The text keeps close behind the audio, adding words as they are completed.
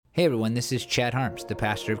Hey everyone, this is Chad Harms, the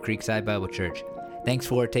pastor of Creekside Bible Church. Thanks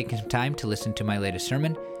for taking some time to listen to my latest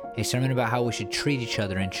sermon, a sermon about how we should treat each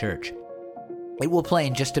other in church. It will play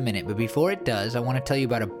in just a minute, but before it does, I want to tell you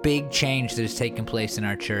about a big change that has taken place in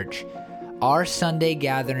our church. Our Sunday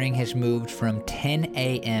gathering has moved from 10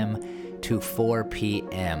 a.m. to 4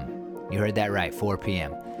 p.m. You heard that right, 4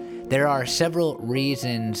 p.m. There are several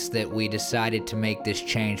reasons that we decided to make this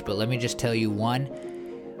change, but let me just tell you one.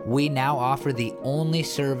 We now offer the only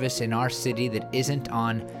service in our city that isn't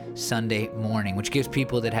on Sunday morning, which gives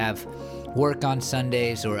people that have work on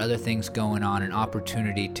Sundays or other things going on an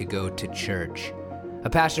opportunity to go to church. A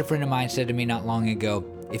pastor friend of mine said to me not long ago,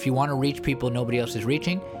 if you want to reach people nobody else is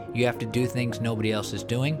reaching, you have to do things nobody else is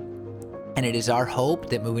doing. And it is our hope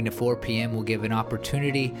that moving to 4 p.m. will give an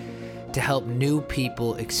opportunity to help new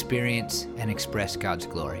people experience and express God's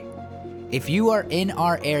glory. If you are in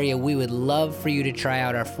our area, we would love for you to try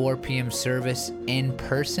out our 4 p.m. service in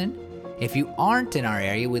person. If you aren't in our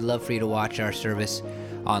area, we'd love for you to watch our service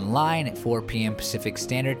online at 4 p.m. Pacific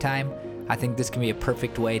Standard Time. I think this can be a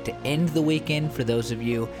perfect way to end the weekend for those of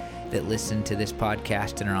you that listen to this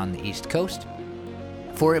podcast and are on the East Coast.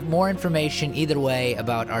 For more information either way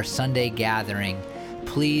about our Sunday gathering,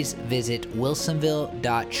 please visit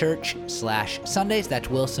wilsonville.church/Sundays. That's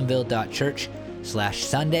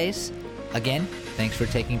wilsonville.church/Sundays. Again, thanks for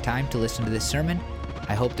taking time to listen to this sermon.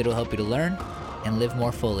 I hope that it'll help you to learn and live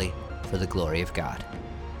more fully for the glory of God.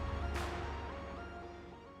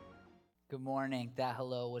 Good morning. That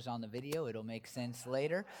hello was on the video. It'll make sense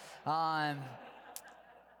later. I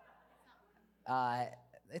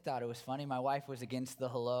thought it was funny. My wife was against the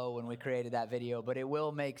hello when we created that video, but it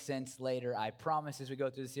will make sense later, I promise, as we go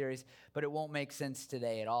through the series, but it won't make sense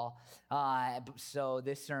today at all. So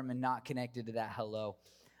this sermon not connected to that hello.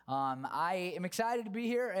 I am excited to be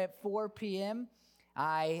here at 4 p.m.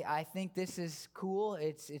 I think this is cool.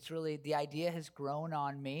 It's really, the idea has grown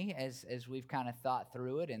on me as we've kind of thought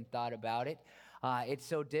through it and thought about it. It's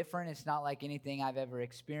so different. It's not like anything I've ever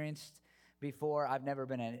experienced before. I've never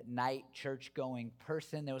been a night church-going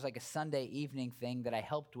person. There was like a Sunday evening thing that I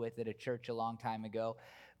helped with at a church a long time ago.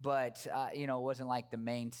 But, it wasn't like the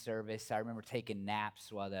main service. I remember taking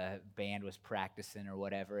naps while the band was practicing or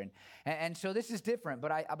whatever. And so this is different,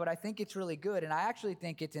 but I think it's really good. And I actually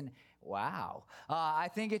think it's I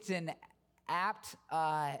think it's an apt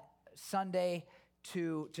Sunday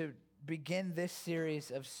to begin this series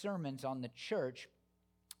of sermons on the church,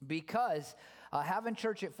 because having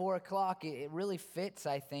church at 4 o'clock, it really fits,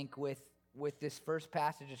 I think, with this first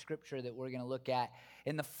passage of Scripture that we're going to look at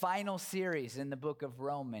in the final series in the book of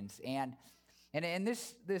Romans. And in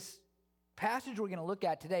this passage we're going to look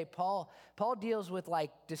at today, Paul deals with like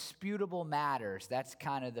disputable matters. That's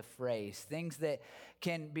kind of the phrase. Things that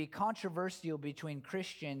can be controversial between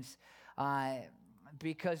Christians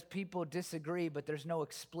because people disagree, but there's no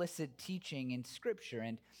explicit teaching in Scripture.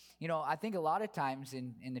 And, I think a lot of times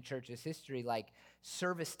in the church's history, like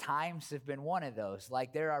service times have been one of those.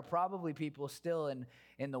 Like there are probably people still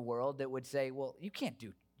in the world that would say, well, you can't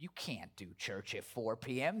do church at 4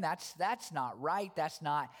 p.m. That's not right. That's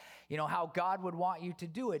not, how God would want you to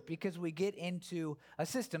do it, because we get into a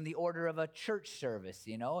system, the order of a church service.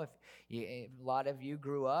 If a lot of you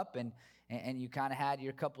grew up and you kind of had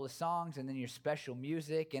your couple of songs and then your special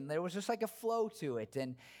music, and there was just like a flow to it.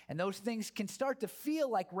 And those things can start to feel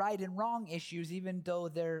like right and wrong issues, even though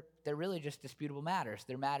they're really just disputable matters.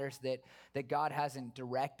 They're matters that God hasn't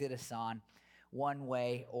directed us on one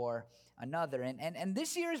way or another. And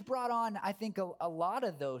this year has brought on, I think, a lot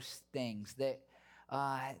of those things that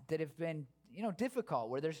have been, difficult,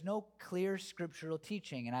 where there's no clear scriptural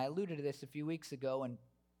teaching. And I alluded to this a few weeks ago. And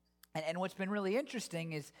what's been really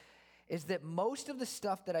interesting is that most of the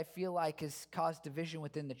stuff that I feel like has caused division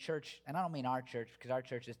within the church, and I don't mean our church, because our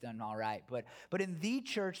church has done all right, but in the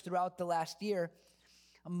church throughout the last year,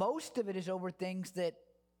 most of it is over things that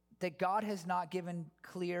God has not given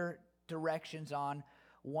clear directions on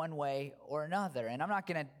one way or another. And I'm not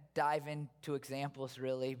going to dive into examples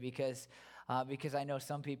really, because I know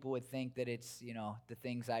some people would think that it's, the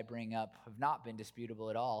things I bring up have not been disputable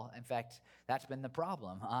at all. In fact, that's been the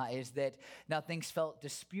problem, is that nothing's felt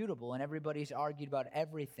disputable and everybody's argued about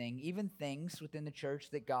everything, even things within the church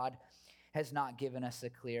that God has not given us a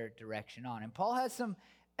clear direction on. And Paul has some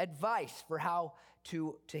advice for how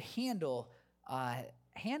to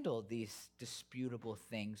handle these disputable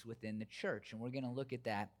things within the church. And we're going to look at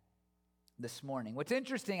that this morning. What's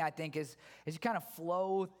interesting, I think, is you kind of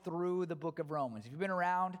flow through the book of Romans. If you've been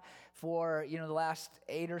around for the last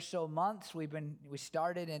 8 or so months, we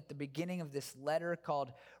started at the beginning of this letter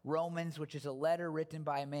called Romans, which is a letter written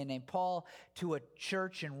by a man named Paul to a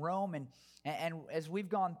church in Rome. And as we've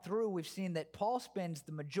gone through, we've seen that Paul spends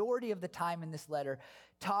the majority of the time in this letter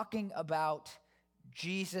talking about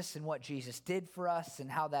Jesus and what Jesus did for us and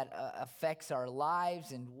how that affects our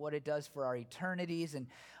lives and what it does for our eternities and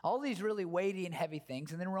all these really weighty and heavy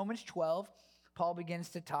things. And then Romans 12, Paul begins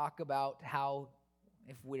to talk about how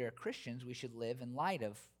if we are Christians, we should live in light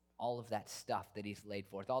of all of that stuff that he's laid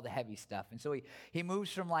forth, all the heavy stuff. And so he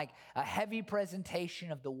moves from like a heavy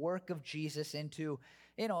presentation of the work of Jesus into,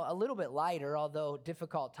 a little bit lighter, although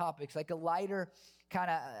difficult topics, like a lighter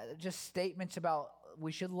kind of just statements about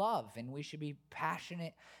we should love and we should be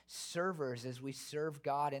passionate servers as we serve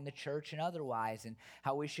God in the church and otherwise, and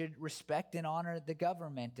how we should respect and honor the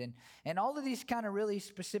government and all of these kind of really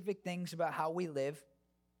specific things about how we live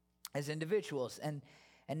as individuals. And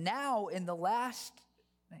now in the last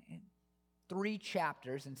 3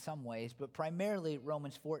 chapters in some ways, but primarily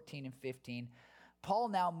Romans 14 and 15, Paul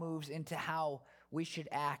now moves into how we should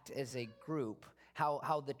act as a group,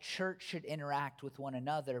 how the church should interact with one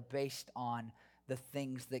another based on the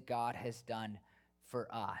things that God has done for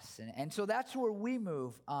us. And so that's where we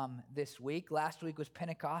move this week. Last week was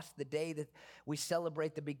Pentecost, the day that we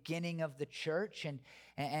celebrate the beginning of the church.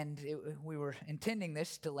 We were intending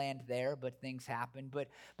this to land there, but things happened. But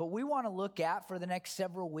we want to look at, for the next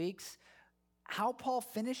several weeks, how Paul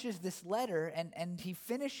finishes this letter, and he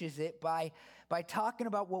finishes it by talking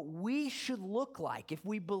about what we should look like. If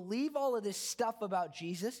we believe all of this stuff about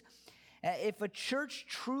Jesus, if a church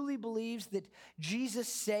truly believes that Jesus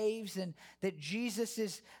saves and that Jesus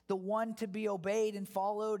is the one to be obeyed and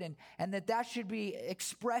followed, and that should be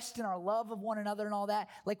expressed in our love of one another and all that,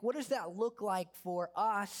 like what does that look like for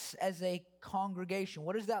us as a congregation?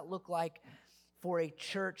 What does that look like for a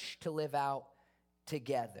church to live out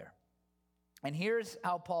together? And here's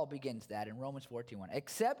how Paul begins that in Romans 14:1.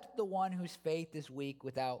 Accept the one whose faith is weak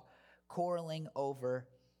without quarreling over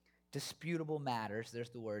disputable matters.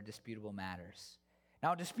 There's the word, disputable matters.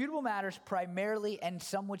 Now, disputable matters primarily, and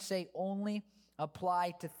some would say only,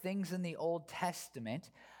 apply to things in the Old Testament.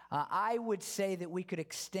 I would say that we could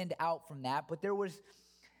extend out from that, but there was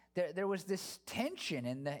this tension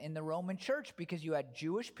in the Roman church because you had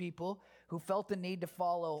Jewish people who felt the need to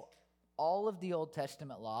follow all of the Old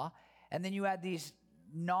Testament law, and then you had these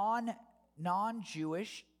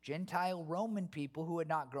non-Jewish Gentile Roman people who had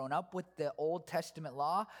not grown up with the Old Testament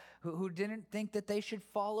law, who didn't think that they should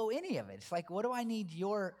follow any of it. It's like, what do I need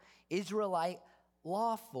your Israelite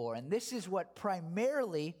law for? And this is what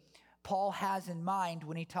primarily Paul has in mind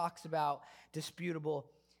when he talks about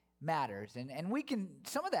disputable matters. And we can,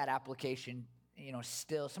 some of that application,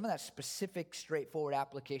 still, some of that specific, straightforward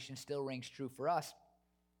application still rings true for us.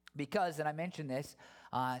 Because, and I mentioned this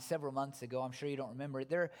several months ago, I'm sure you don't remember,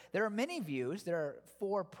 there are many views, there are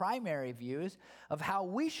 4 primary views of how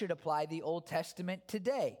we should apply the Old Testament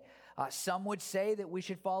today. Some would say that we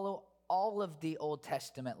should follow all of the Old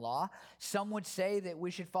Testament law. Some would say that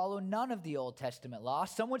we should follow none of the Old Testament law.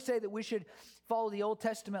 Some would say that we should follow the Old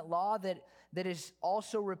Testament law that is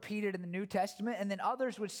also repeated in the New Testament. And then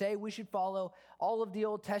others would say we should follow all of the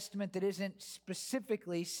Old Testament that isn't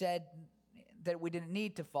specifically said that we didn't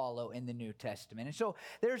need to follow in the New Testament. And so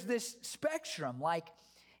there's this spectrum. Like,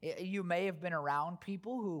 you may have been around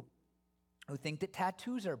people who think that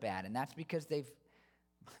tattoos are bad, and that's because they've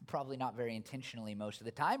probably not very intentionally most of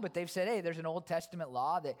the time, but they've said, hey, there's an Old Testament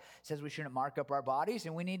law that says we shouldn't mark up our bodies,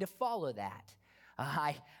 and we need to follow that.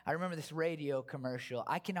 I remember this radio commercial.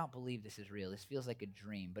 I cannot believe this is real. This feels like a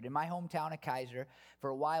dream. But in my hometown of Kaiser,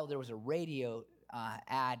 for a while there was a radio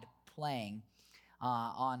ad playing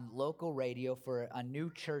on local radio for a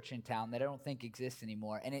new church in town that I don't think exists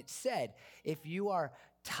anymore. And it said, if you are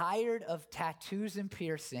tired of tattoos and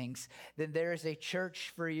piercings, then there is a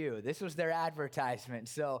church for you. This was their advertisement.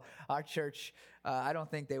 So our church, I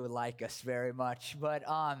don't think they would like us very much. But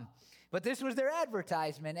this was their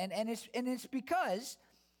advertisement. And it's because,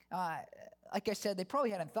 like I said, they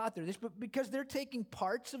probably hadn't thought through this, but because they're taking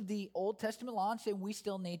parts of the Old Testament law and saying we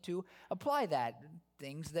still need to apply that.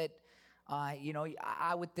 Things that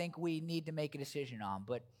I would think we need to make a decision on.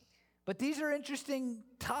 But these are interesting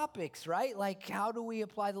topics, right? Like, how do we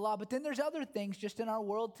apply the law? But then there's other things just in our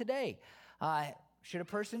world today. Should a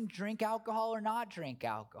person drink alcohol or not drink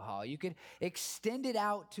alcohol? You could extend it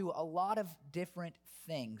out to a lot of different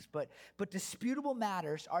things. But disputable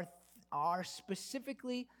matters are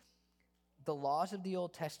specifically the laws of the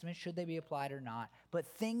Old Testament, should they be applied or not, but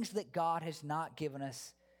things that God has not given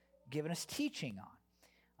us teaching on.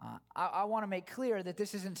 I want to make clear that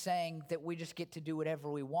this isn't saying that we just get to do whatever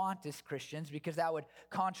we want as Christians, because that would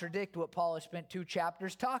contradict what Paul has spent 2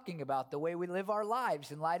 chapters talking about, the way we live our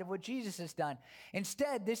lives in light of what Jesus has done.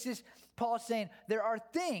 Instead, this is Paul saying there are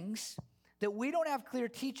things that we don't have clear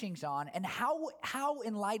teachings on, and how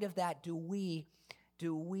in light of that do we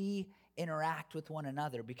interact with one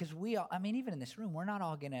another? Because we all, I mean, even in this room, we're not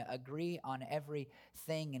all going to agree on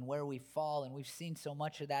everything and where we fall, and we've seen so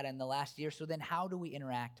much of that in the last year. So then how do we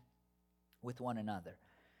interact with one another?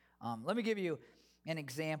 Let me give you an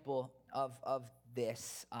example of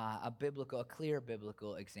this, a clear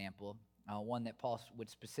biblical example, one that Paul would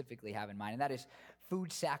specifically have in mind, and that is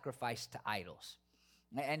food sacrificed to idols.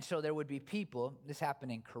 And so there would be people, this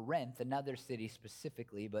happened in Corinth, another city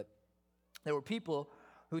specifically, but there were people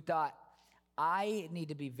who thought, I need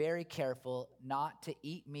to be very careful not to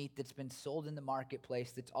eat meat that's been sold in the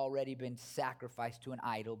marketplace that's already been sacrificed to an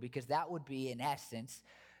idol, because that would be, in essence,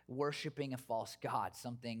 worshiping a false god.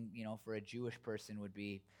 Something, for a Jewish person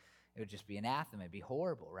it would just be anathema. It'd be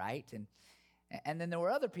horrible, right? And then there were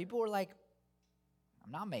other people who were like,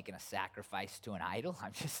 I'm not making a sacrifice to an idol.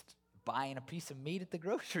 I'm just buying a piece of meat at the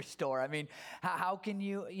grocery store. I mean, how can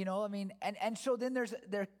you, and so then there's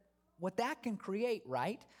what that can create,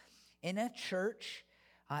 right, in a church,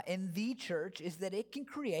 in the church, is that it can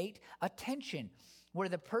create a tension where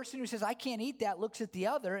the person who says, I can't eat that, looks at the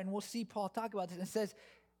other, and we'll see Paul talk about this, and says,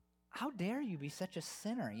 how dare you be such a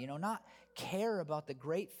sinner, not care about the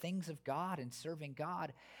great things of God and serving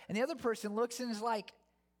God. And the other person looks and is like,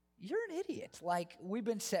 you're an idiot. Like, we've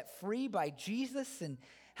been set free by Jesus, and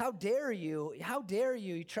how dare you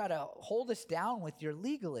try to hold us down with your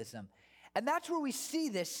legalism. And that's where we see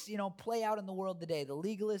this, play out in the world today, the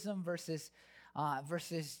legalism versus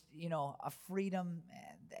a freedom,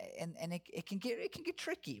 and it can get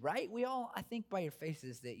tricky, right? We all, I think by your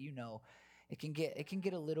faces that it can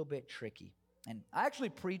get a little bit tricky. And I actually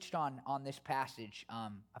preached on this passage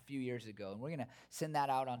a few years ago, and we're going to send that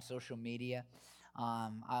out on social media.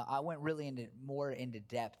 I went really more into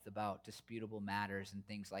depth about disputable matters and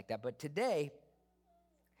things like that. But today,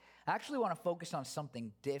 I actually want to focus on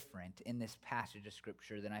something different in this passage of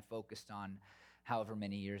Scripture than I focused on however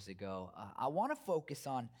many years ago. I want to focus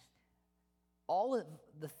on all of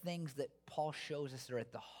the things that Paul shows us are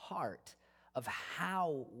at the heart of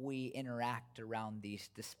how we interact around these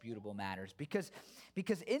disputable matters. Because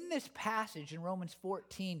in this passage in Romans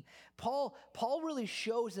 14, Paul really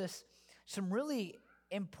shows us some really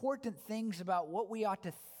important things about what we ought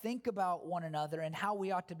to think about one another and how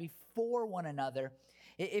we ought to be for one another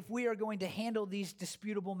if we are going to handle these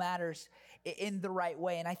disputable matters in the right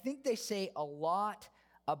way. And I think they say a lot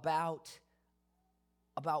about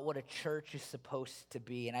what a church is supposed to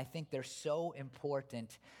be. And I think they're so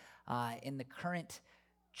important in the current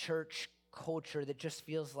church culture that just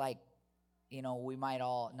feels like, we might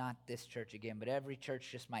all, not this church again, but every church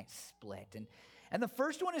just might split. And the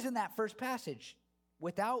first one is in that first passage,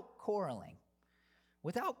 without quarreling.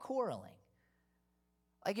 Without quarreling.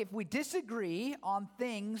 Like, if we disagree on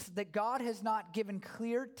things that God has not given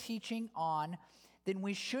clear teaching on, then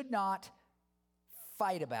we should not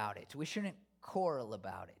fight about it. We shouldn't quarrel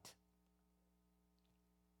about it.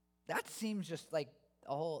 That seems just like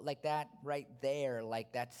a whole, like that right there,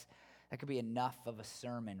 like that could be enough of a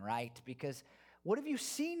sermon, right? Because what have you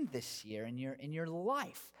seen this year in your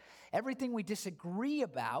life? Everything we disagree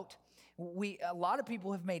about, a lot of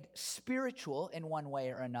people have made spiritual in one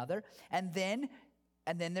way or another, and then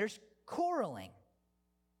there's quarreling.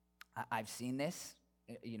 I've seen this,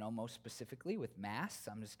 most specifically with masks.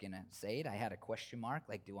 I'm just gonna say it. I had a question mark,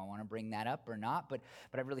 like, do I want to bring that up or not? But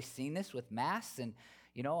I've really seen this with masks, and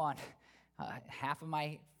on half of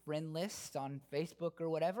my friend list on Facebook or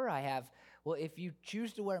whatever, I have, well, if you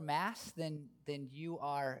choose to wear masks, then you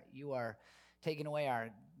are taking away our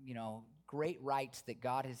great rights that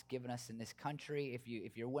God has given us in this country.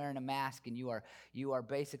 If you're wearing a mask, and you are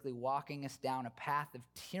basically walking us down a path of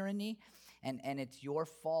tyranny, and it's your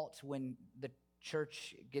fault when the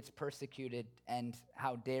church gets persecuted, and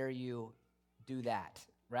how dare you do that,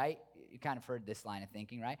 right? You kind of heard this line of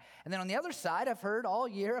thinking, right? And then on the other side, I've heard all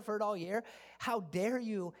year, how dare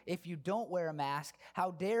you if you don't wear a mask?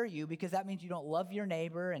 How dare you? Because that means you don't love your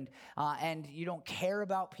neighbor, and you don't care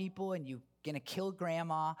about people, and you gonna kill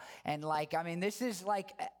grandma, and this is like,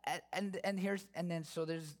 so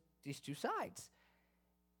there's these two sides,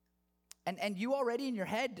 and you already in your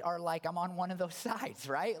head are like, I'm on one of those sides,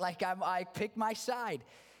 right? Like I pick my side,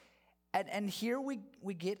 and here we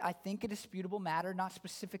get, I think, a disputable matter, not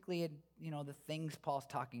specifically in the things Paul's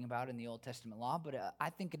talking about in the Old Testament law, but I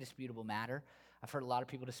think a disputable matter. I've heard a lot of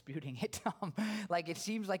people disputing it. Like, it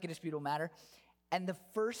seems like a disputable matter. And the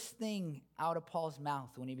first thing out of Paul's mouth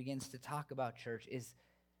when he begins to talk about church is,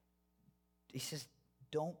 he says,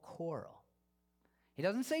 don't quarrel. He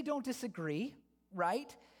doesn't say don't disagree,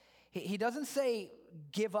 right? He doesn't say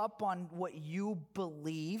give up on what you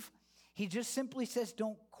believe. He just simply says,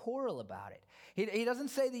 don't quarrel about it. He doesn't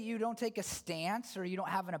say that you don't take a stance or you don't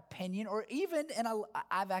have an opinion or even, and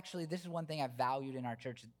I've actually, this is one thing I've valued in our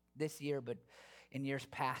church this year, but in years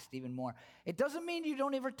past even more. It doesn't mean you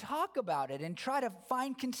don't ever talk about it and try to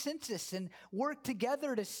find consensus and work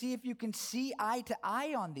together to see if you can see eye to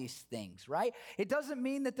eye on these things, right? It doesn't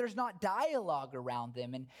mean that there's not dialogue around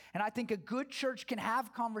them. And I think a good church can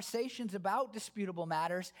have conversations about disputable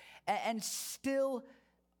matters and still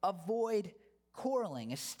avoid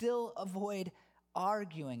quarreling, and still avoid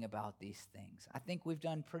arguing about these things. I think we've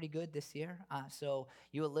done pretty good this year. So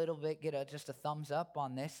you a little bit get just a thumbs up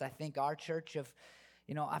on this. I think our church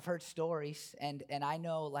I've heard stories and I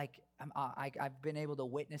know I've been able to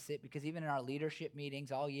witness it because even in our leadership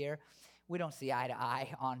meetings all year, we don't see eye to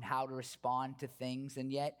eye on how to respond to things.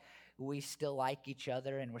 And yet we still like each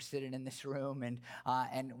other and we're sitting in this room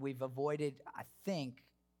and we've avoided, I think,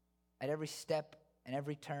 at every step and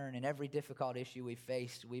every turn and every difficult issue we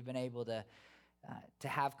faced, we've been able to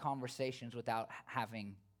have conversations without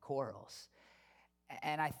having quarrels.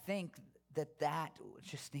 And I think that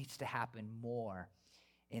just needs to happen more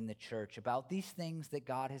in the church about these things that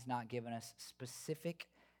God has not given us specific,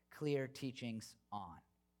 clear teachings on.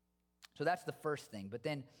 So that's the first thing. But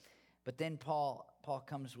then Paul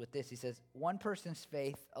comes with this. He says, one person's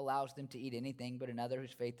faith allows them to eat anything, but another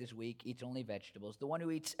whose faith is weak eats only vegetables. The one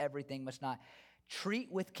who eats everything must not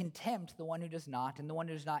treat with contempt the one who does not, and the one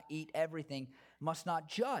who does not eat everything must not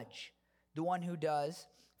judge the one who does,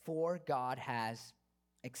 for God has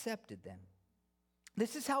accepted them.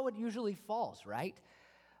 This is how it usually falls, right?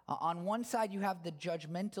 On one side, you have the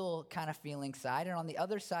judgmental kind of feeling side, and on the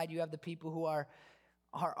other side, you have the people who are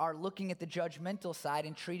looking at the judgmental side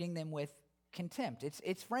and treating them with contempt.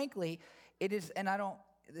 It's frankly, it is, and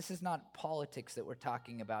this is not politics that we're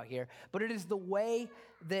talking about here, but it is the way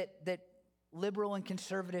that liberal and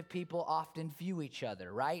conservative people often view each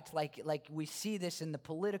other, right? Like we see this in the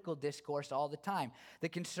political discourse all the time. The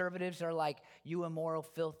conservatives are like, you immoral,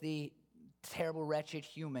 filthy, terrible, wretched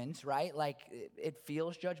humans, right? Like it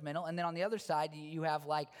feels judgmental. And then on the other side, you have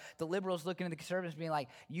like the liberals looking at the conservatives being like,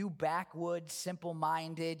 you backwoods,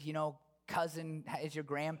 simple-minded, cousin is your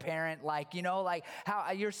grandparent, like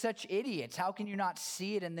how you're such idiots. How can you not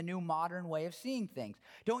see it in the new modern way of seeing things?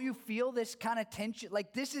 Don't you feel this kind of tension?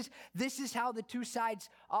 Like this is how the two sides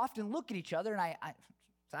often look at each other. And I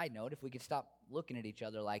side note, if we could stop looking at each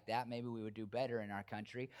other like that, maybe we would do better in our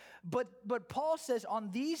country. But Paul says on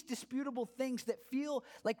these disputable things that feel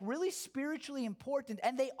like really spiritually important,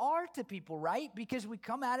 and they are to people, right? Because we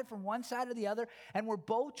come at it from one side or the other, and we're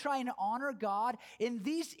both trying to honor God. In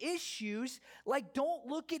these issues, like don't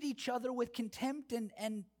look at each other with contempt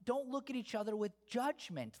and don't look at each other with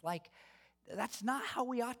judgment. Like that's not how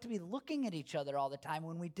we ought to be looking at each other all the time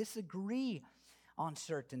when we disagree on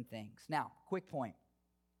certain things. Now, quick point.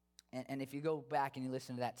 And if you go back and you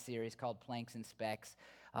listen to that series called Planks and Specks,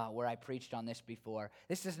 where I preached on this before,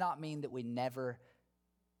 this does not mean that we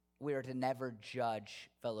are to never judge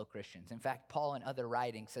fellow Christians. In fact, Paul in other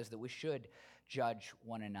writings says that we should judge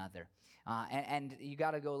one another. And you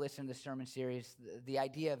got to go listen to the sermon series. The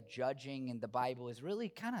idea of judging in the Bible is really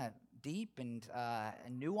kind of deep and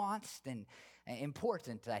nuanced and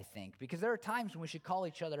important, I think, because there are times when we should call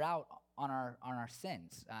each other out on our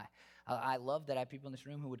sins. I love that I have people in this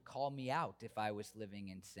room who would call me out if I was living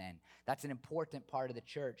in sin. That's an important part of the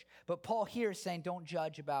church. But Paul here is saying don't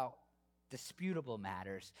judge about disputable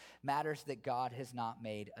matters that God has not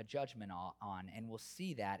made a judgment on. And we'll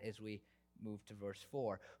see that as we move to verse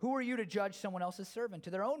 4. Who are you to judge someone else's servant? To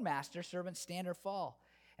their own master, servants stand or fall,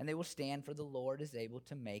 and they will stand, for the Lord is able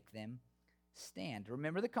to make them stand.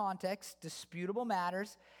 Remember the context, disputable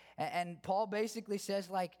matters. And Paul basically says,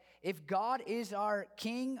 like, if God is our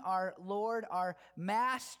king, our Lord, our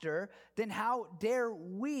master, then how dare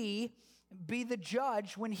we be the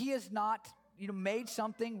judge when he has not made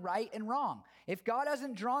something right and wrong? If God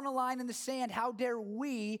hasn't drawn a line in the sand, how dare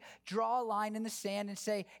we draw a line in the sand and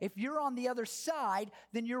say, if you're on the other side,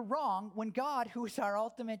 then you're wrong, when God, who is our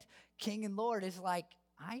ultimate king and Lord, is like,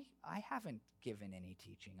 I haven't given any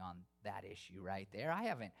teaching on that issue right there. I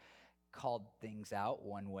haven't called things out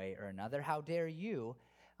one way or another. How dare you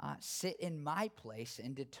sit in my place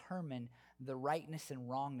and determine the rightness and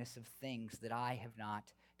wrongness of things that I have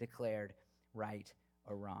not declared right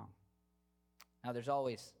or wrong? Now, there's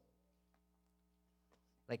always,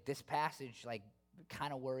 like, this passage, like,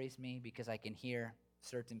 kind of worries me because I can hear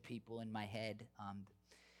certain people in my head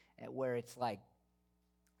where it's like,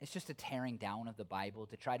 it's just a tearing down of the Bible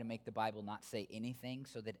to try to make the Bible not say anything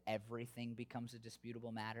so that everything becomes a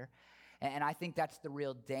disputable matter. And I think that's the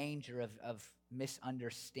real danger of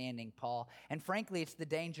misunderstanding Paul. And frankly, it's the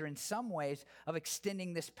danger in some ways of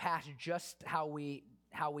extending this past just how we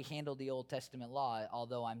handle the Old Testament law,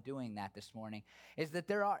 although I'm doing that this morning, is that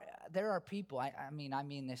there are people, I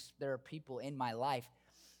mean this, there are people in my life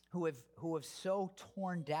who have so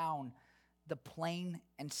torn down the plain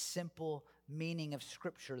and simple meaning of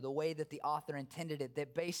Scripture, the way that the author intended it,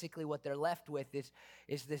 that basically what they're left with is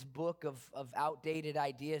this book of outdated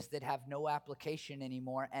ideas that have no application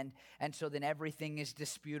anymore, and so then everything is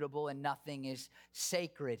disputable and nothing is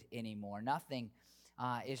sacred anymore. Nothing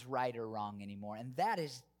is right or wrong anymore. And that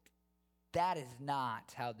is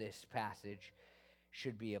not how this passage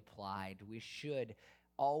should be applied. We should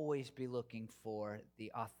always be looking for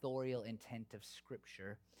the authorial intent of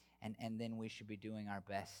Scripture, and then we should be doing our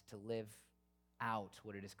best to live out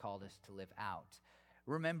what it has called us to live out.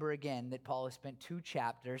 Remember again that Paul has spent 2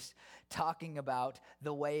 chapters talking about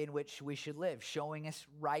the way in which we should live, showing us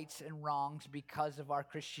rights and wrongs because of our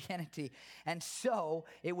Christianity. And so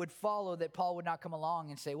it would follow that Paul would not come along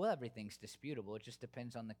and say, well, everything's disputable. It just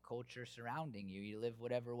depends on the culture surrounding you. You live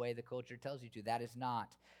whatever way the culture tells you to. That is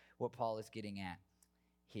not what Paul is getting at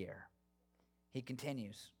here. He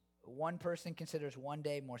continues. One person considers one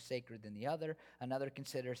day more sacred than the other. Another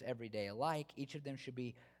considers every day alike. Each of them should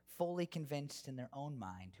be fully convinced in their own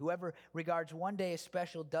mind. Whoever regards one day as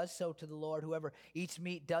special does so to the Lord. Whoever eats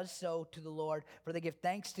meat does so to the Lord, for they give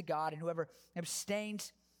thanks to God. And whoever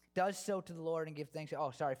abstains does so to the Lord and give thanks.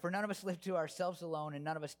 For none of us live to ourselves alone, and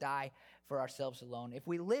none of us die for ourselves alone. If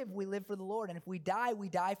we live, we live for the Lord. And if we die, we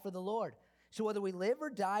die for the Lord. So whether we live or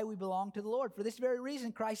die, we belong to the Lord. For this very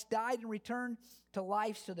reason, Christ died and returned to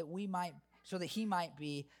life so that he might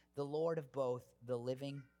be the Lord of both the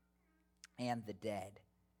living and the dead.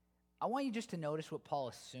 I want you just to notice what Paul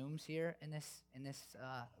assumes here in this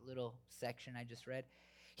little section I just read.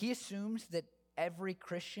 He assumes that every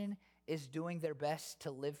Christian is doing their best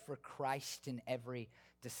to live for Christ in every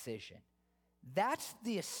decision. That's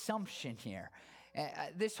the assumption here.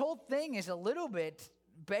 This whole thing is a little bit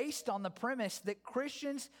based on the premise that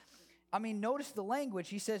Christians, notice the language.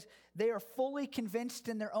 He says they are fully convinced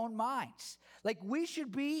in their own minds. Like we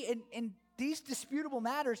should be in these disputable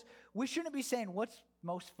matters, we shouldn't be saying what's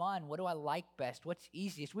most fun, what do I like best, what's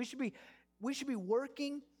easiest. We should be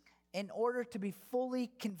working in order to be fully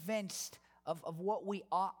convinced of what we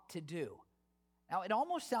ought to do. Now it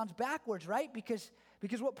almost sounds backwards, right? Because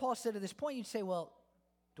what Paul said at this point, you'd say, well,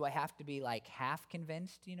 do I have to be like half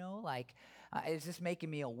convinced, is this making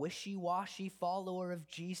me a wishy-washy follower of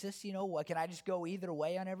Jesus? Can I just go either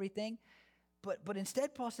way on everything? But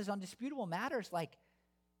instead, Paul says on disputable matters, like,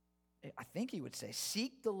 I think he would say,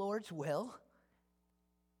 seek the Lord's will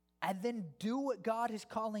and then do what God is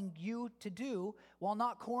calling you to do while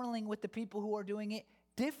not quarreling with the people who are doing it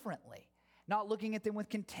differently. Not looking at them with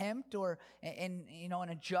contempt or in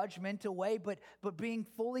a judgmental way, but being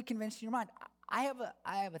fully convinced in your mind. I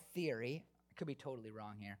have a theory. I could be totally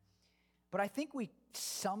wrong here. But I think we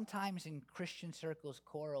sometimes in Christian circles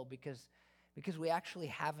quarrel because we actually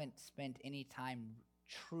haven't spent any time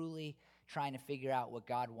truly trying to figure out what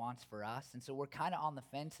God wants for us. And so we're kind of on the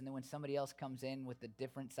fence, and then when somebody else comes in with the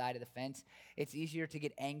different side of the fence, it's easier to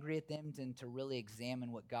get angry at them than to really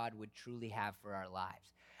examine what God would truly have for our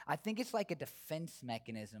lives. I think it's like a defense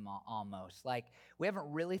mechanism almost. Like we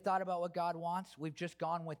haven't really thought about what God wants. We've just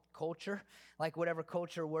gone with culture, like whatever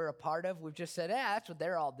culture we're a part of. We've just said, that's what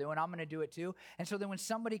they're all doing. I'm going to do it too. And so then when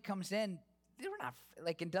somebody comes in, they're not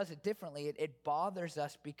and does it differently, it bothers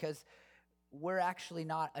us because we're actually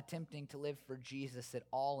not attempting to live for Jesus at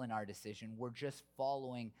all in our decision. We're just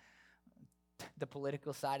following the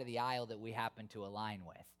political side of the aisle that we happen to align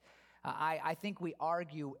with. I think we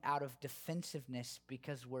argue out of defensiveness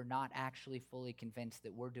because we're not actually fully convinced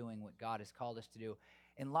that we're doing what God has called us to do,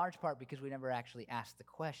 in large part because we never actually asked the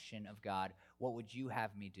question of God, what would you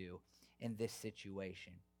have me do in this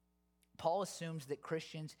situation? Paul assumes that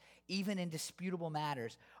Christians, even in disputable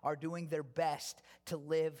matters, are doing their best to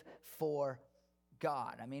live for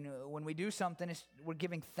God. When we do something, we're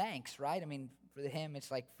giving thanks, right? For him,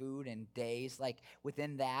 it's like food and days. Like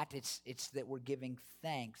within that, it's that we're giving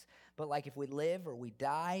thanks. But like if we live or we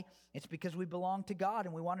die, it's because we belong to God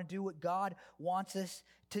and we want to do what God wants us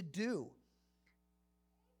to do.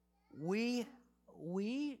 We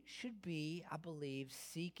should be, I believe,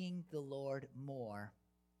 seeking the Lord more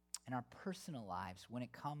in our personal lives when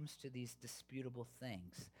it comes to these disputable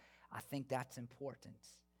things. I think that's important.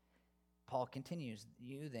 Paul continues,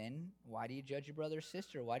 you then, why do you judge your brother or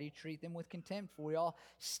sister? Why do you treat them with contempt? For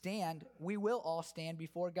we will all stand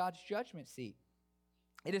before God's judgment seat.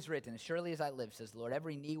 It is written, as surely as I live, says the Lord,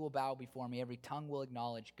 every knee will bow before me, every tongue will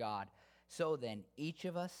acknowledge God So then, each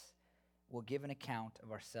of us will give an account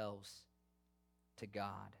of ourselves to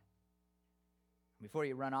God. Before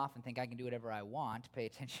you run off and think I can do whatever I want, pay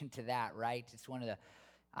attention to that, right? It's one of the,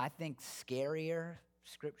 I think, scarier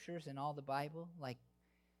scriptures in all the Bible. Like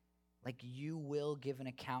you will give an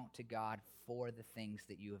account to God for the things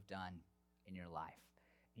that you have done in your life.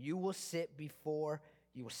 You will stand before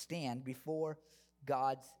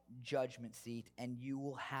God's judgment seat, and you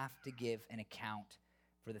will have to give an account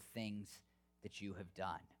for the things that you have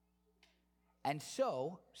done. And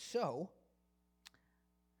so,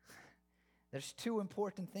 there's two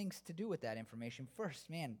important things to do with that information.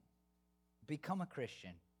 First, become a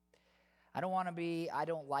Christian. I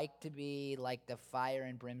don't like to be like the fire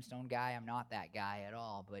and brimstone guy. I'm not that guy at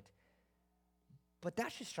all. But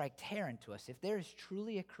that should strike terror into us. If there is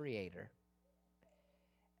truly a creator,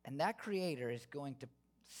 and that creator is going to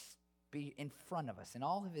be in front of us in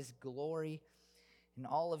all of his glory, in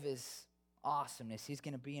all of his awesomeness, he's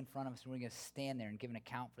going to be in front of us, and we're going to stand there and give an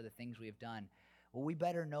account for the things we have done. Well, we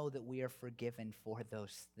better know that we are forgiven for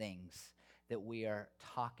those things that we are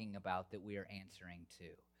talking about, that we are answering to.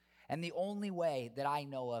 And the only way that I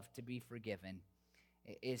know of to be forgiven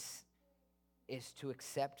is to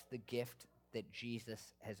accept the gift that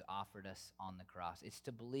Jesus has offered us on the cross. It's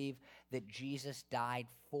to believe that Jesus died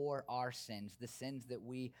for our sins, the sins that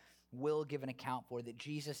we will give an account for, that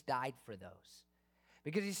Jesus died for those.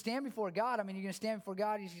 Because you stand before God, you're going to stand before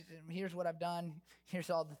God, here's what I've done, here's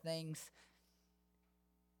all the things.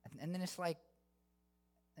 And then it's like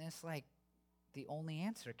the only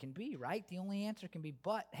answer can be, right? The only answer can be,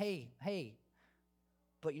 but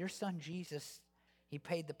your son Jesus, he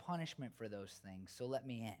paid the punishment for those things, so let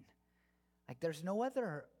me in. There's no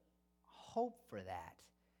other hope for that.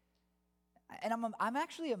 And I'm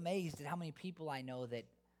actually amazed at how many people I know that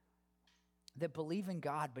believe in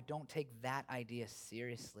God but don't take that idea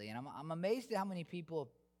seriously. And I'm amazed at how many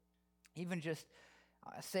people even just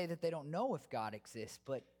say that they don't know if God exists,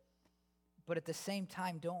 but at the same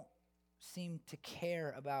time don't seem to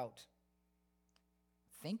care about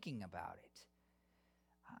thinking about it.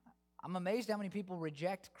 I'm amazed how many people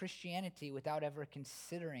reject Christianity without ever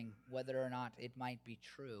considering whether or not it might be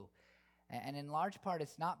true. And in large part,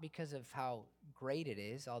 it's not because of how great it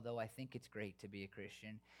is, although I think it's great to be a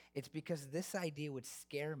Christian. It's because this idea would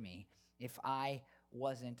scare me if I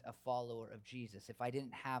wasn't a follower of Jesus, if I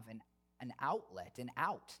didn't have an outlet,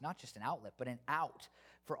 not just an outlet, but an out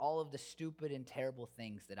for all of the stupid and terrible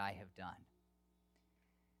things that I have done.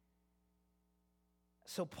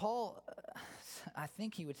 So Paul, I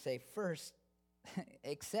think he would say first,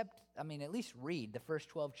 at least read the first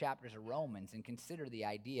 12 chapters of Romans and consider the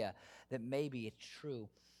idea that maybe it's true.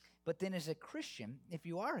 But then as a Christian, if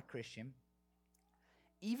you are a Christian,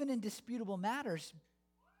 even in disputable matters,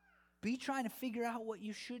 be trying to figure out what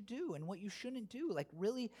you should do and what you shouldn't do.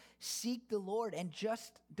 Really seek the Lord and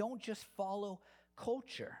don't just follow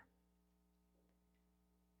culture.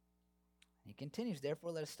 He continues,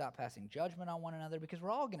 therefore, let us stop passing judgment on one another, because we're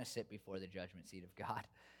all going to sit before the judgment seat of God.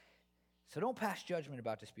 So don't pass judgment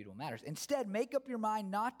about disputable matters. Instead, make up your mind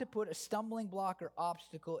not to put a stumbling block or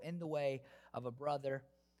obstacle in the way of a brother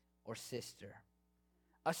or sister.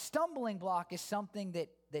 A stumbling block is something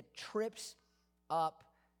that trips up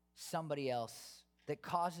somebody else, that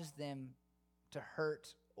causes them to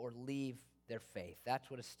hurt or leave their faith. That's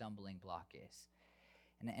what a stumbling block is.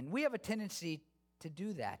 And we have a tendency to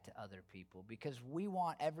do that to other people because we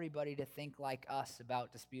want everybody to think like us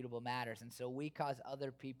about disputable matters, and so we cause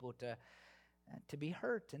other people to be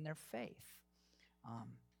hurt in their faith.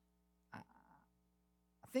 I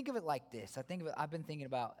think of it like this. I've been thinking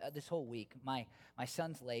about this whole week. My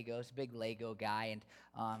son's Legos, big Lego guy, and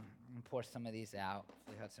I'm gonna pour some of these out.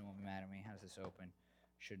 Hopefully Hudson won't be mad at me. How does this open?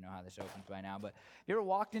 Should know how this opens by now. But you ever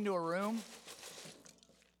walked into a room,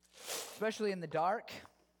 especially in the dark,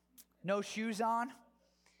 no shoes on?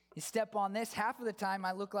 You step on this. Half of the time,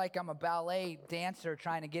 I look like I'm a ballet dancer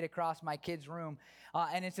trying to get across my kid's room.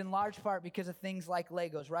 And it's in large part because of things like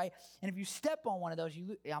Legos, right? And if you step on one of those,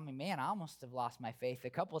 I almost have lost my faith a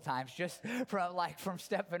couple times just from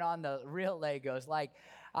stepping on the real Legos.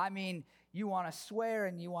 You want to swear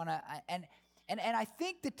and you want to, and I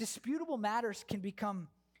think that disputable matters can become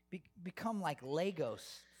like Legos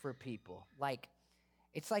for people.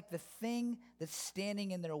 It's like the thing that's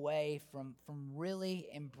standing in their way from really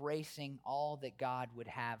embracing all that God would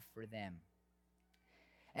have for them.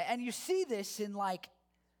 And you see this in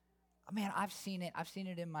I've seen it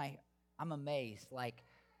I'm amazed.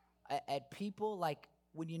 At people,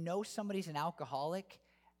 when you know somebody's an alcoholic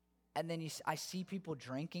and then I see people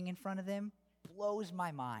drinking in front of them, blows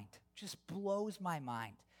my mind. Just blows my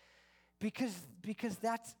mind. Because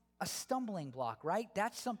that's a stumbling block, right?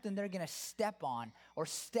 That's something they're going to step on or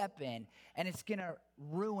step in, and it's going to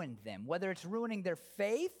ruin them, whether it's ruining their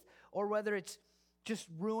faith or whether it's just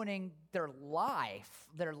ruining their life,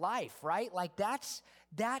 right? Like that's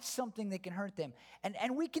something that can hurt them.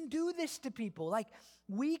 And we can do this to people. Like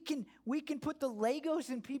we can put the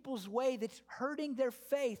Legos in people's way that's hurting their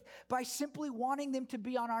faith by simply wanting them to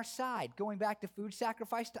be on our side. Going back to food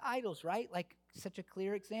sacrifice to idols, right? Like such a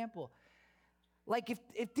clear example. Like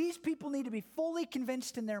if these people need to be fully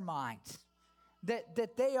convinced in their minds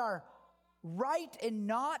that they are right in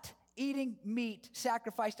not eating meat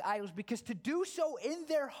sacrificed to idols, because to do so in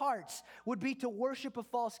their hearts would be to worship a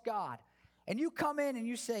false god. And you come in and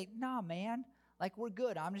you say, nah, man, like we're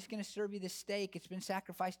good. I'm just going to serve you this steak. It's been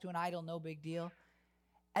sacrificed to an idol, no big deal.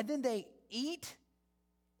 And then they eat,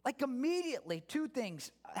 like immediately two things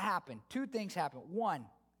happen. One,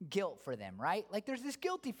 guilt for them, right? Like there's this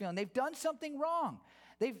guilty feeling. They've done something wrong.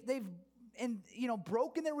 They've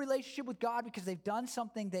broken their relationship with God because they've done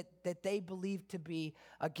something that they believe to be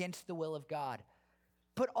against the will of God.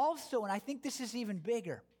 But also, and I think this is even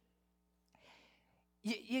bigger,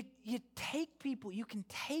 you can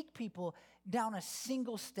take people down a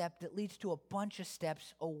single step that leads to a bunch of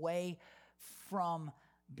steps away from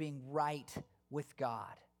being right with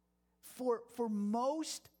God. For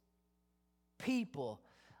most people,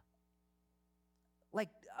 like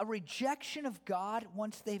a rejection of God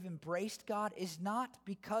once they've embraced God is not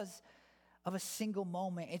because of a single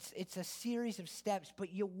moment. It's a series of steps,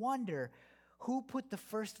 but you wonder who put the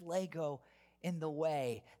first Lego in the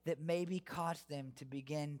way that maybe caused them to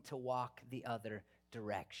begin to walk the other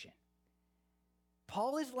direction.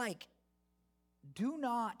 Paul is like, do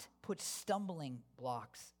not put stumbling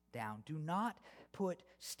blocks down. Do not put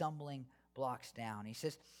stumbling blocks down. He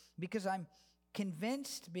says, because I'm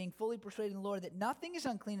convinced, being fully persuaded in the Lord, that nothing is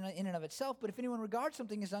unclean in and of itself, but if anyone regards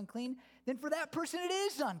something as unclean, then for that person it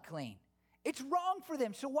is unclean. It's wrong for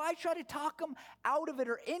them, so why try to talk them out of it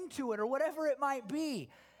or into it or whatever it might be?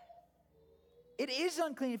 It is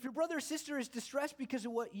unclean. If your brother or sister is distressed because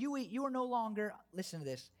of what you eat, you are no longer, listen to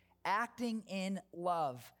this, acting in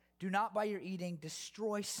love. Do not by your eating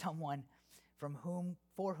destroy someone for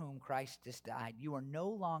whom Christ has died. You are no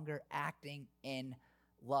longer acting in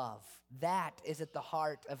love. That is at the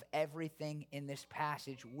heart of everything in this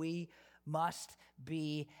passage. We must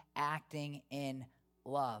be acting in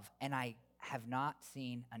love. And I have not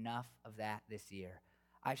seen enough of that this year.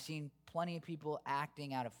 I've seen plenty of people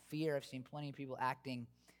acting out of fear. I've seen plenty of people acting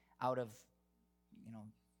out of,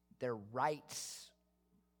 their rights.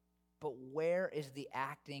 But where is the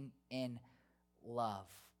acting in love?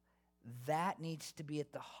 That needs to be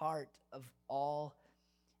at the heart of all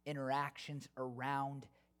interactions around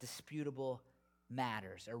disputable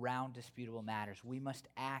matters. We must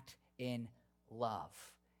act in love.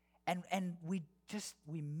 And we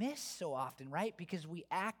miss so often, right? Because we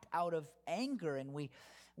act out of anger and we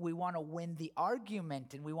want to win the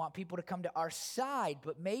argument and we want people to come to our side,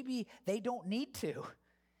 but maybe they don't need to.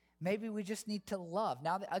 Maybe we just need to love.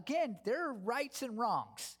 Now, again, there are rights and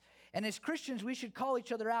wrongs. And as Christians, we should call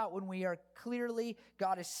each other out when we are clearly,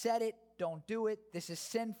 God has said it, don't do it, this is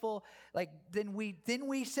sinful. Like, then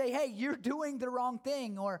we say, hey, you're doing the wrong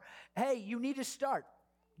thing, or hey, you need to start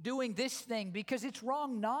doing this thing because it's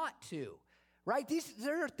wrong not to, right?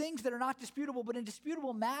 There are things that are not disputable, but in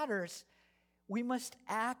disputable matters, we must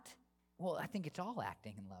act, well, I think it's all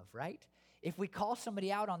acting in love, right? If we call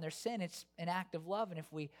somebody out on their sin, it's an act of love. And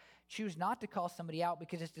if we choose not to call somebody out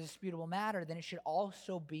because it's a disputable matter, then it should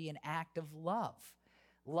also be an act of love.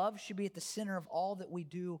 Love should be at the center of all that we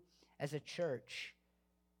do as a church.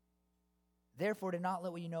 Therefore, do not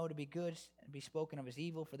let what you know to be good be spoken of as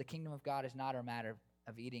evil, for the kingdom of God is not a matter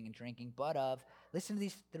of eating and drinking, but of, listen to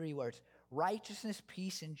these three words, righteousness,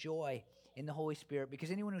 peace, and joy in the Holy Spirit, because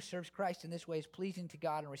anyone who serves Christ in this way is pleasing to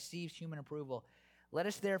God and receives human approval. Let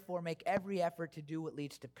us therefore make every effort to do what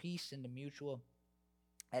leads to peace and to mutual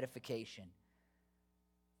edification.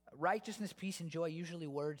 Righteousness, peace, and joy, usually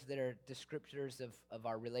words that are descriptors of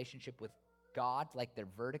our relationship with God, like they're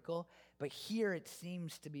vertical, but here it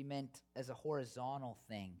seems to be meant as a horizontal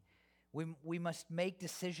thing. We must make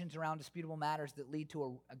decisions around disputable matters that lead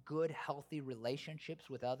to a good, healthy relationships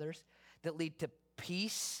with others, that lead to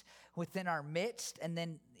peace within our midst, and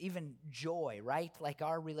then even joy, right? Like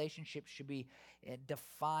our relationships should be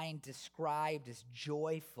described as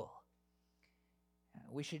joyful.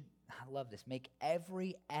 I love this, make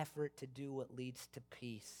every effort to do what leads to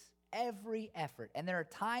peace. Every effort. And there are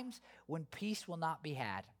times when peace will not be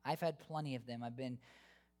had. I've had plenty of them. I've been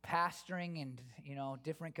pastoring in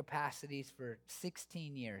different capacities for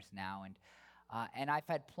 16 years now, and And I've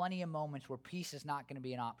had plenty of moments where peace is not going to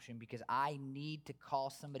be an option because I need to call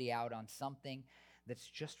somebody out on something that's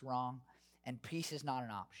just wrong, and peace is not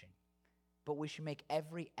an option. But we should make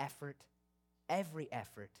every effort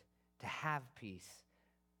to have peace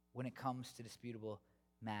when it comes to disputable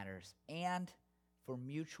matters and for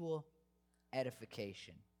mutual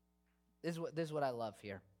edification. This is what I love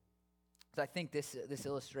here. So I think this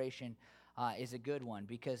illustration is a good one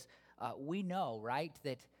because we know, right,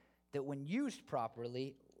 that when used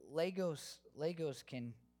properly, Legos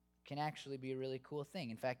can actually be a really cool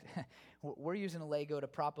thing. In fact, we're using a Lego to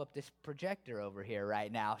prop up this projector over here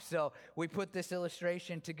right now. So we put this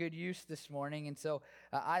illustration to good use this morning. And so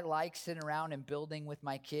I like sitting around and building with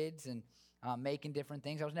my kids and making different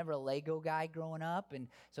things. I was never a Lego guy growing up. And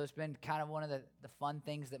so it's been kind of one of the fun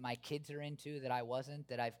things that my kids are into that I wasn't,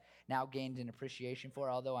 that I've now gained an appreciation for,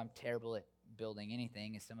 although I'm terrible at building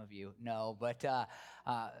anything, as some of you know. But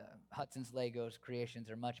Hudson's Legos creations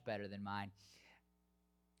are much better than mine.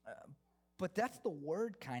 But that's the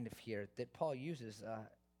word kind of here that Paul uses.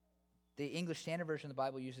 The English Standard Version of the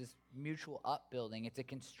Bible uses mutual upbuilding. It's a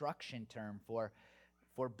construction term for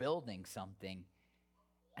building something.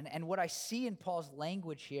 And what I see in Paul's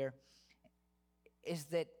language here is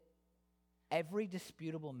that every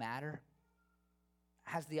disputable matter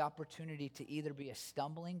has the opportunity to either be a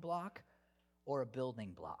stumbling block or a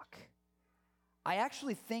building block. I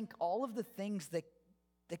actually think all of the things that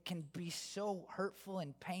can be so hurtful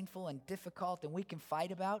and painful and difficult and we can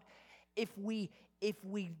fight about, if we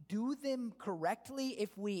do them correctly,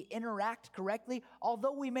 if we interact correctly,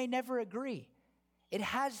 although we may never agree, it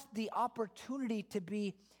has the opportunity to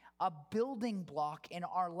be a building block in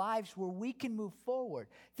our lives where we can move forward.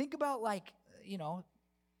 Think about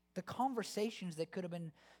the conversations that could have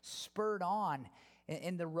been spurred on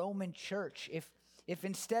in the Roman church if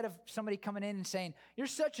instead of somebody coming in and saying, "You're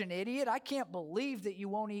such an idiot, I can't believe that you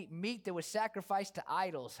won't eat meat that was sacrificed to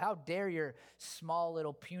idols. How dare your small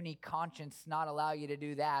little puny conscience not allow you to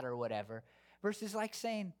do that," or whatever, versus like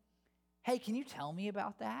saying, "Hey, can you tell me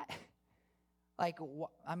about that?"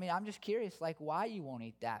 I'm just curious, why you won't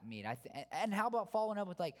eat that meat. And how about following up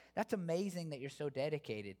with that's amazing that you're so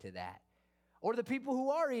dedicated to that. Or the people who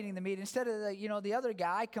are eating the meat, instead of the other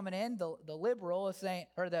guy coming in, the liberal is saying,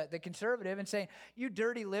 or the conservative, and saying, "You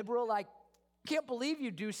dirty liberal, can't believe you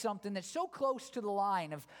do something that's so close to the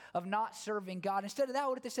line of not serving God." Instead of that,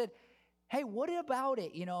 what if they said, "Hey, what about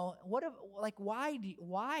it?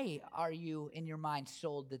 Why are you in your mind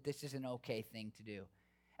sold that this is an okay thing to do?"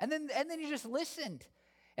 And then you just listened.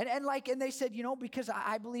 And they said, because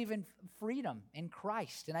I believe in freedom in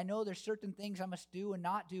Christ. And I know there's certain things I must do and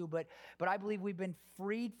not do, but I believe we've been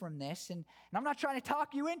freed from this. And I'm not trying to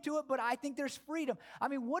talk you into it, but I think there's freedom.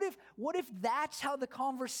 What if that's how the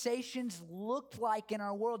conversations looked like in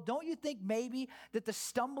our world? Don't you think maybe that the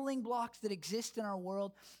stumbling blocks that exist in our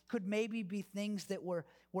world could maybe be things that we're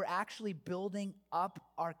actually building up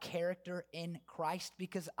our character in Christ?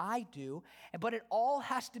 Because I do. But it all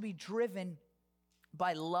has to be driven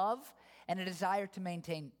by love and a desire to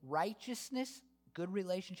maintain righteousness, good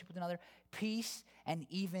relationship with another, peace, and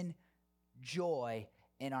even joy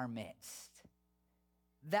in our midst.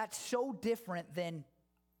 That's so different than,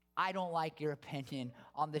 "I don't like your opinion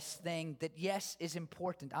on this thing that, yes, is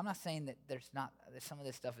important." I'm not saying that that some of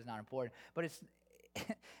this stuff is not important, but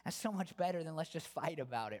that's so much better than let's just fight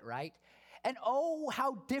about it, right? And oh,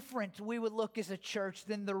 how different we would look as a church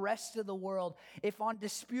than the rest of the world if on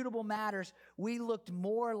disputable matters we looked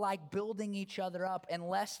more like building each other up and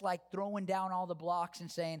less like throwing down all the blocks and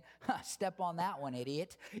saying, "Step on that one,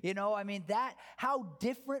 idiot." How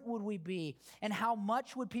different would we be, and how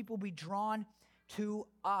much would people be drawn to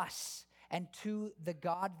us and to the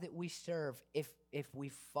God that we serve if we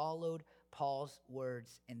followed Paul's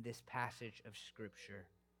words in this passage of Scripture?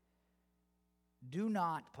 Do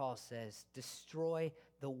not, Paul says, destroy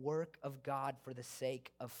the work of God for the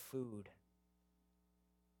sake of food.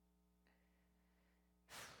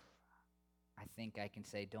 I think I can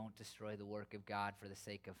say, don't destroy the work of God for the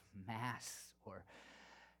sake of masks or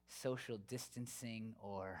social distancing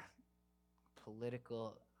or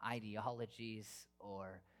political ideologies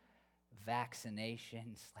or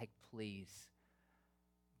vaccinations. Please,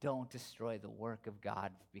 don't destroy the work of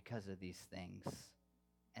God because of these things.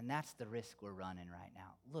 And that's the risk we're running right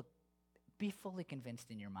now. Look, be fully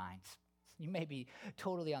convinced in your minds. You may be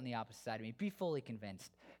totally on the opposite side of me. Be fully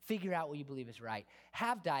convinced. Figure out what you believe is right.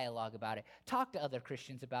 Have dialogue about it. Talk to other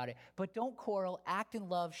Christians about it. But don't quarrel. Act in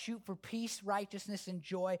love. Shoot for peace, righteousness, and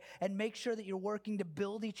joy. And make sure that you're working to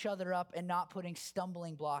build each other up and not putting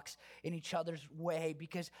stumbling blocks in each other's way.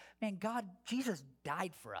 Because, Jesus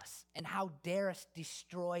died for us. And how dare us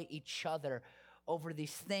destroy each other over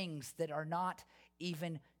these things that are not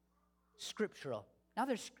even scriptural. Now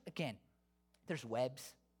there's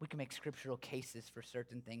webs. We can make scriptural cases for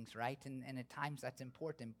certain things, right? And at times that's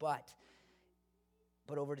important, but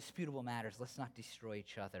over disputable matters, let's not destroy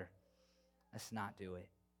each other. Let's not do it.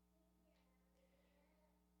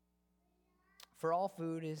 For all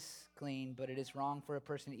food is clean, but it is wrong for a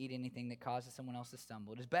person to eat anything that causes someone else to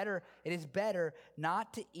stumble. It is better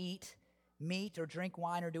not to eat meat or drink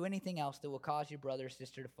wine or do anything else that will cause your brother or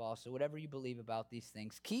sister to fall. So whatever you believe about these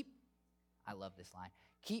things, I love this line,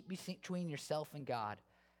 keep between yourself and God.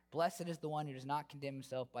 Blessed is the one who does not condemn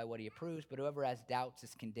himself by what he approves, but whoever has doubts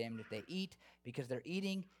is condemned if they eat, because their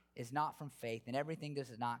eating is not from faith, and everything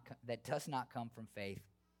that does not come from faith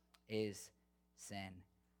is sin.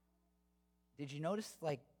 Did you notice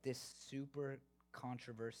this super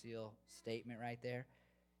controversial statement right there?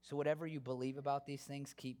 So whatever you believe about these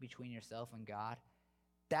things, keep between yourself and God.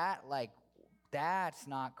 That's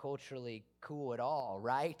not culturally cool at all,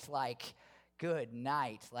 right? Good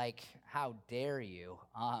night. How dare you?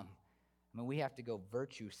 We have to go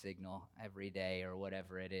virtue signal every day or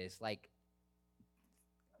whatever it is.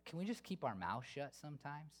 Can we just keep our mouth shut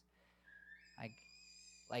sometimes?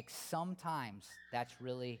 Sometimes that's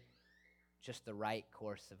really just the right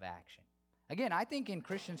course of action. Again, I think in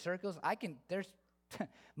Christian circles, there's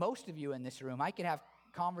most of you in this room, I could have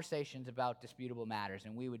conversations about disputable matters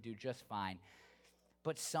and we would do just fine.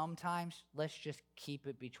 But sometimes let's just keep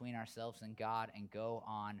it between ourselves and God and go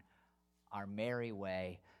on our merry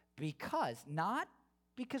way, not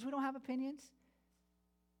because we don't have opinions,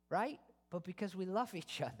 right? But because we love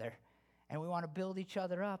each other and we want to build each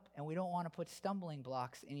other up and we don't want to put stumbling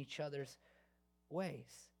blocks in each other's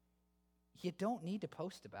ways. You don't need to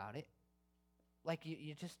post about it.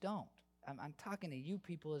 You just don't. I'm talking to you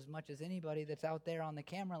people as much as anybody that's out there on the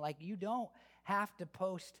camera. You don't have to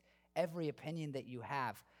post every opinion that you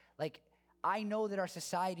have. I know that our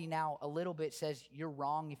society now a little bit says you're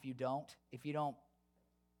wrong if you don't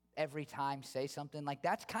every time say something.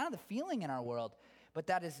 That's kind of the feeling in our world, but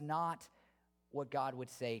that is not what God would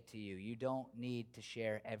say to you. You don't need to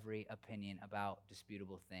share every opinion about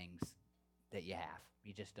disputable things that you have.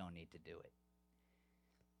 You just don't need to do it.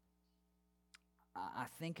 I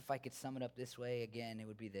think if I could sum it up this way, again, it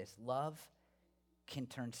would be this. Love can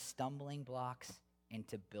turn stumbling blocks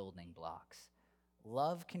into building blocks.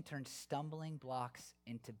 Love can turn stumbling blocks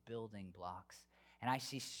into building blocks. And I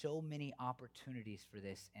see so many opportunities for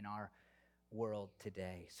this in our world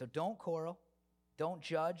today. So don't quarrel. Don't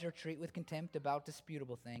judge or treat with contempt about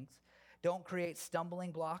disputable things. Don't create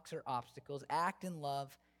stumbling blocks or obstacles. Act in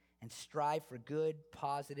love and strive for good,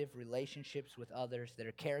 positive relationships with others that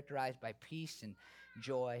are characterized by peace and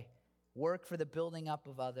joy. Work for the building up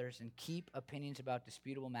of others and keep opinions about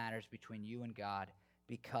disputable matters between you and God,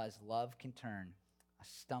 because love can turn a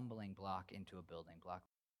stumbling block into a building block.